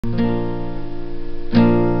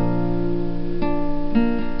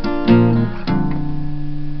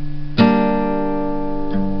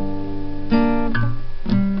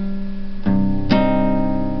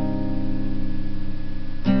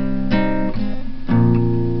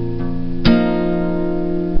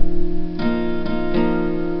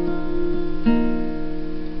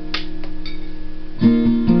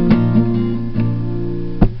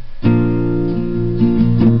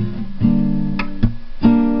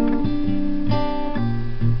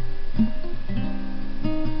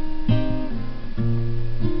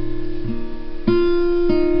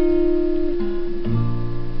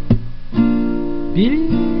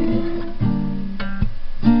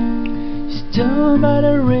Down by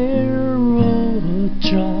the railroad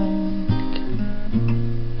track,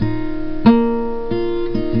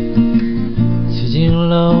 sitting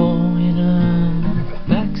low in a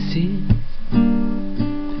backseat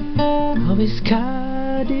of his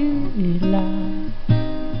Cadillac.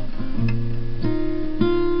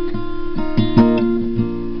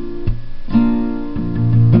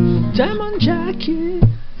 Diamond jacket,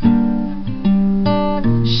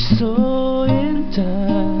 so intact.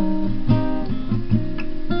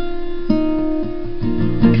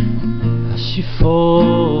 She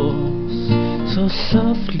falls so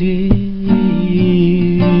softly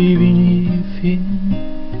beneath him.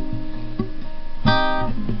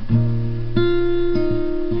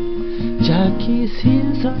 Jackie's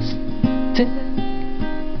heels are still,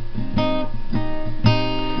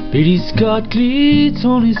 but he's got cleats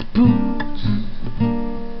on his boots.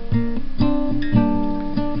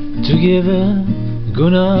 Together,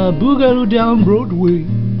 gonna boogaloo down Broadway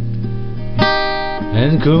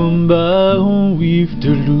and come back home with the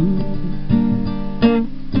loot.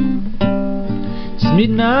 It's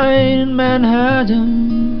midnight in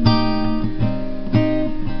Manhattan.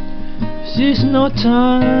 There's no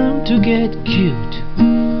time to get cute.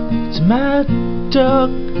 It's Mad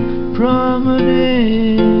Dog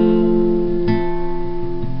Promenade.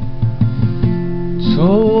 So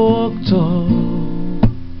walk tall,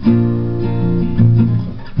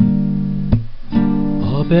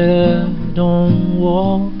 or better don't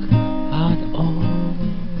walk at all.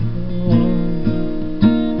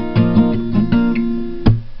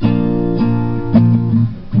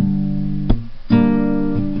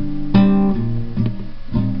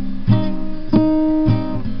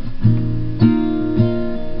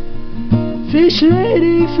 Fish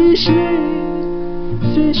lady, fish lady,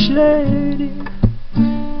 fish lady,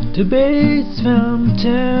 the baits from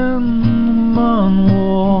tenement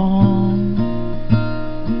wall.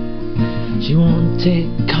 She won't take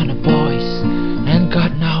kind of boys and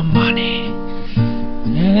got no money,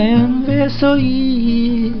 and they're so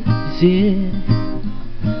easy.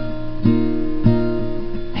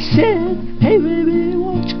 I said, hey baby,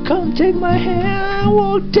 won't you come take my hand and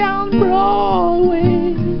walk down Broadway?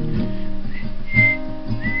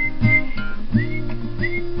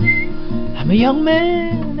 I'm a young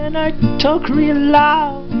man and I talk real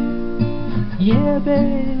loud. Yeah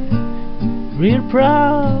baby, real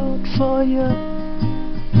proud for you.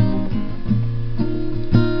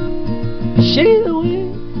 Shade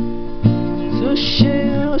away, so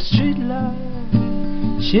share your street life,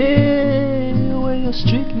 share away your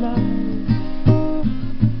street life,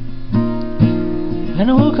 and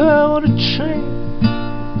hook up on the train,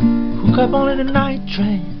 hook up on the night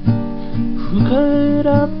train, hook it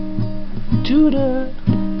up to the,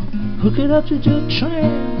 hook it up to the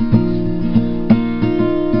train.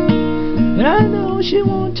 But I know she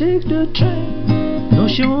won't take the train. No,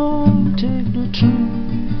 she won't take the train.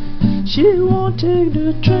 She won't take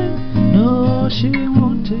the train. No, she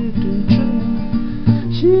won't take the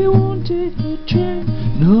train. She won't take the train.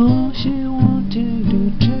 No, she won't take the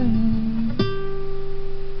train.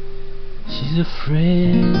 She's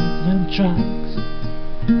afraid of them tracks.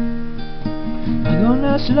 I'm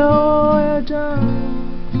gonna slow her down.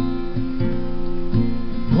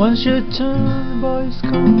 Once you turn, the boy's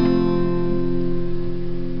gone.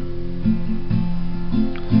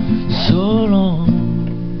 So long.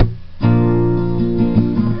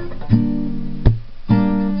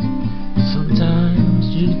 Sometimes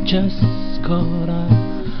you just gotta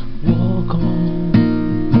walk on.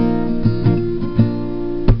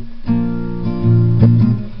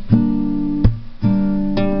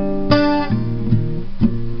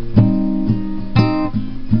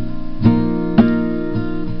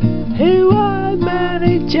 Hey white man,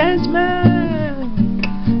 hey jazz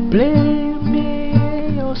man, play me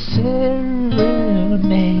your serenade.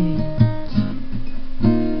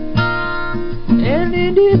 And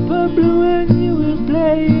in deeper blue and you will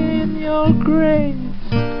play in your grave.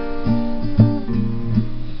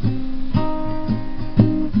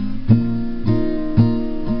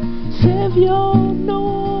 your notes.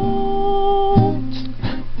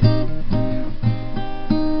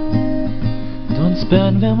 Don't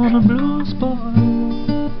spend them on a blues boy.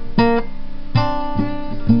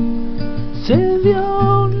 Save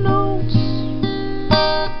your notes.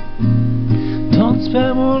 Don't spend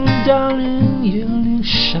them on a darling, yielding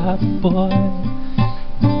sharp boy.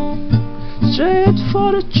 Straight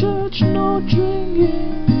for the church, no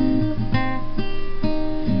drinking.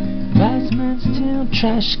 Batsman still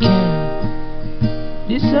trash can.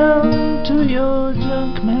 Listen to your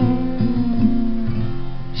junk man.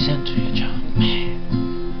 Listen to your junk man.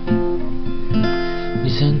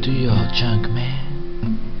 Listen to your junk man.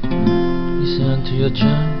 Listen to your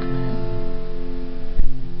junk man.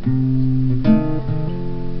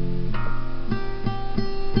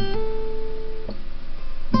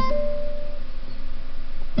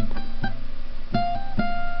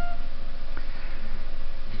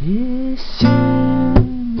 He's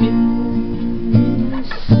singing, he's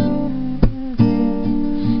singing,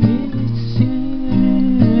 he's singing,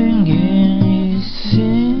 he's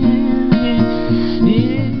singing,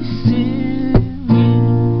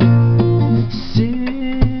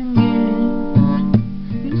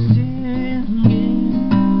 he's singing, he's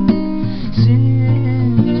singing.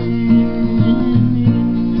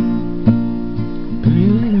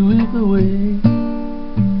 Baby, whip away,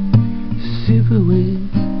 sip away.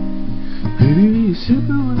 Baby, you slip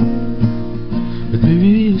away. Baby,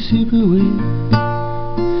 you slip away.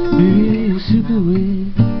 Baby, you slip away.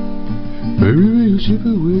 Baby, you slip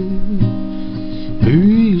away.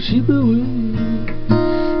 Baby, you slip away.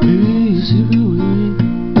 Baby, you slip away.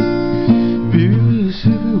 Baby, you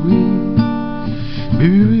slip away.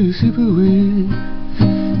 Baby, you slip away.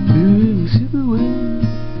 Baby, you slip away.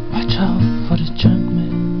 Watch out for the junk man.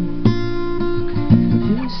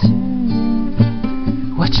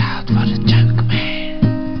 Watch out for the junk man.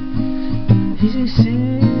 He's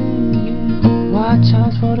singing. Watch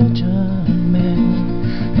out for the junk man.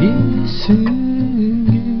 He's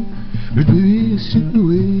singing. Baby, slip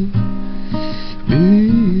away.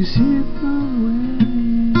 Baby, slip away.